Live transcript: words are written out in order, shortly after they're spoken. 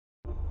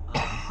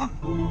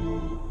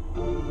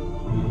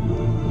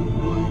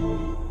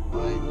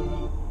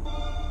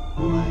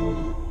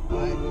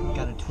What?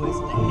 Gotta twist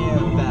the hair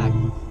back.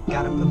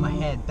 Gotta put my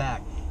head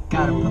back.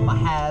 Gotta put my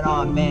hat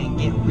on, man,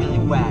 get really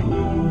whacked.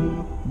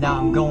 Now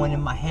I'm going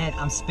in my head,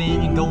 I'm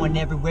spinning, going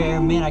everywhere,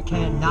 man, I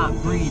cannot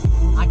breathe.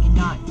 I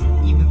cannot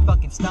even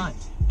fucking stunt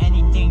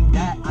anything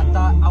that I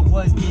thought I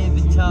was.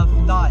 Giving tough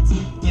thoughts,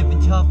 giving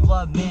tough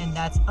love, man,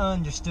 that's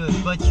understood.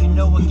 But you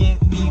know what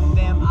get me,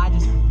 fam, I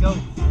just go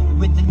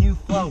with the new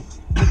flow,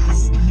 with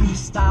this new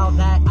style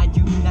that I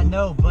do not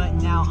know. But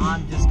now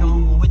I'm just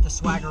going with the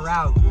swagger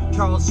out.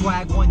 Charles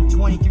Swag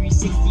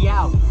 12360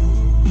 out.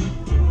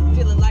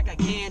 Feeling like I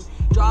can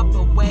drop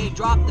away,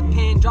 drop the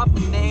pen, drop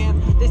the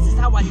man. This is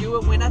how I do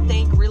it when I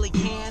think really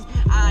can.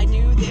 I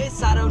knew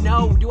this, I don't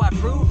know, do I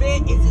prove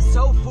it? Is it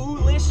so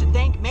foolish to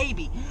think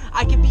maybe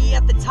I could be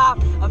at the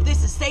top of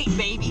this estate,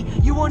 baby?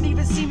 You won't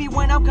even see me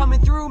when I'm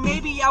coming through.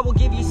 Maybe I will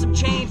give you some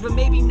change, but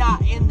maybe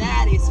not, and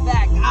that is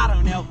fact. I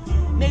don't know,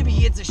 maybe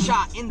it's a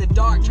shot in the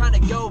dark, trying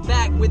to go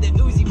back with an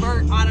Uzi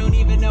Vert. I don't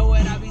even know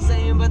what I be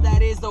saying, but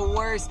that is the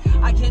worst.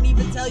 I can't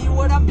even tell you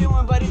what I'm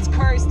doing, but it's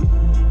cursed.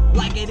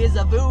 Like it is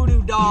a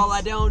voodoo doll.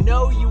 I don't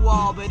know you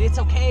all, but it's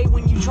okay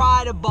when you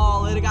try to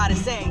ball it. I gotta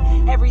say,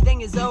 everything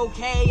is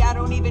okay. I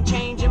don't even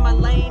change in my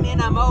lane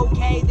and I'm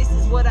okay. This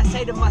is what I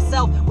say to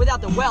myself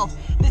without the wealth.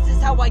 This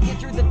is how I get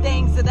through the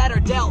things that are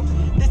dealt.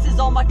 This is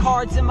all my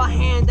cards in my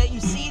hand that you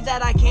see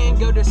that I can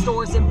go to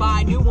stores and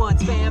buy new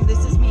ones, fam.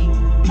 This is me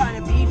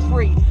trying to be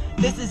free.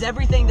 This is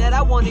everything that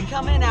I wanted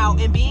coming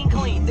out and being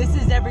clean. This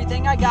is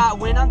everything I got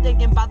when I'm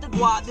thinking about the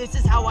guap. This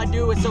is how I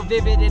do it, so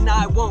vivid, and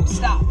I won't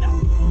stop.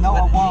 No,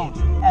 I won't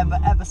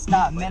ever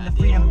stop. Man, the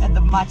freedom and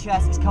my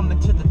chest is coming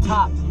to the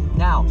top.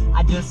 Now,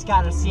 I just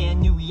gotta see a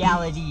new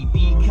reality,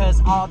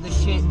 because all the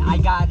shit I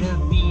gotta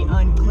be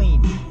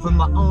unclean from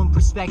my own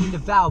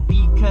perspective out,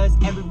 because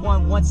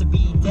everyone wants to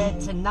be dead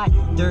tonight.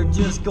 They're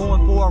just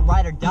going for a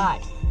ride or die.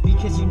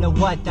 Because you know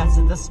what, that's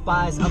the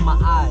spies of my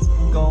eyes,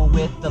 going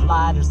with the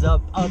lighters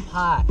up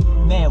high.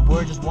 Man,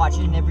 we're just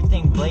watching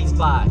everything blaze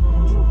by.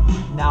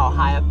 Now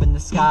high up in the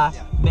sky,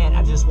 man,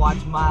 I just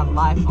watched my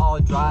life all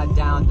drive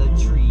down the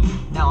tree.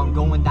 Now I'm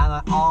going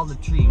down all the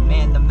tree.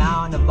 Man, the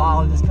mountain of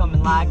ball is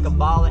coming like a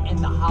baller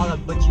in the holler,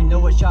 but you know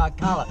what y'all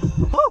call it.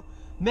 Woo!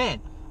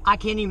 Man, I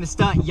can't even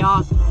stunt,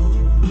 y'all.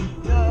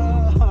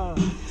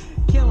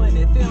 Killing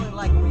it, feeling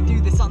like we do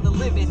this on the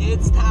living.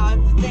 It's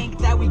time to think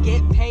that we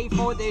get paid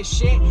for this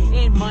shit,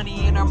 and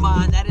money in our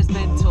mind that is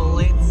mental.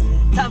 It's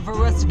time for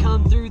us to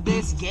come through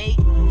this gate,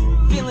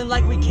 feeling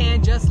like we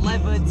can't just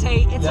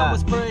levitate. It's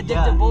almost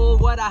predictable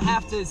what I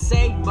have to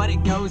say, but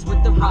it goes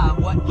with the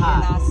rhyme. What can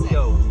I say?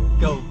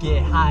 Go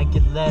get high,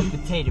 get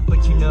levitated.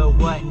 But you know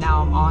what,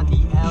 now I'm on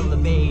the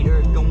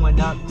elevator, going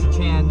up to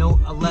channel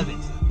 11.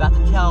 About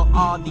to tell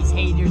all these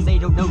haters they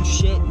don't know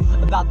shit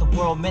about the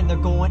world. Man, they're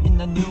going in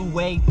the new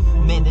way.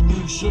 Man, the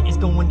new shit is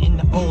going in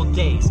the old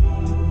days.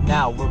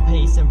 Now we're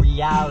pacing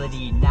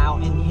reality. Now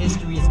in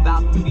history is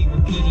about to be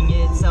repeating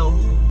itself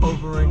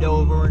over and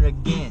over and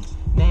again.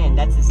 Man,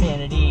 that's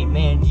insanity.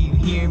 Man, do you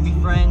hear me,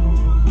 friend?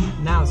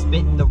 Now I'm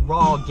spitting the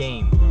raw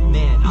game.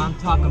 Man, I'm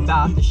talking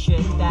about the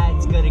shit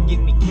that's gonna get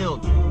me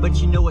killed. But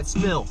you know what,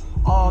 spill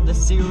all the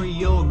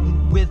cereal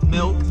with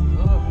milk.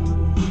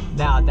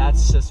 Now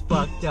that's just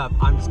fucked up.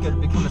 I'm just gonna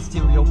become a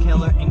serial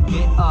killer and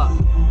get up.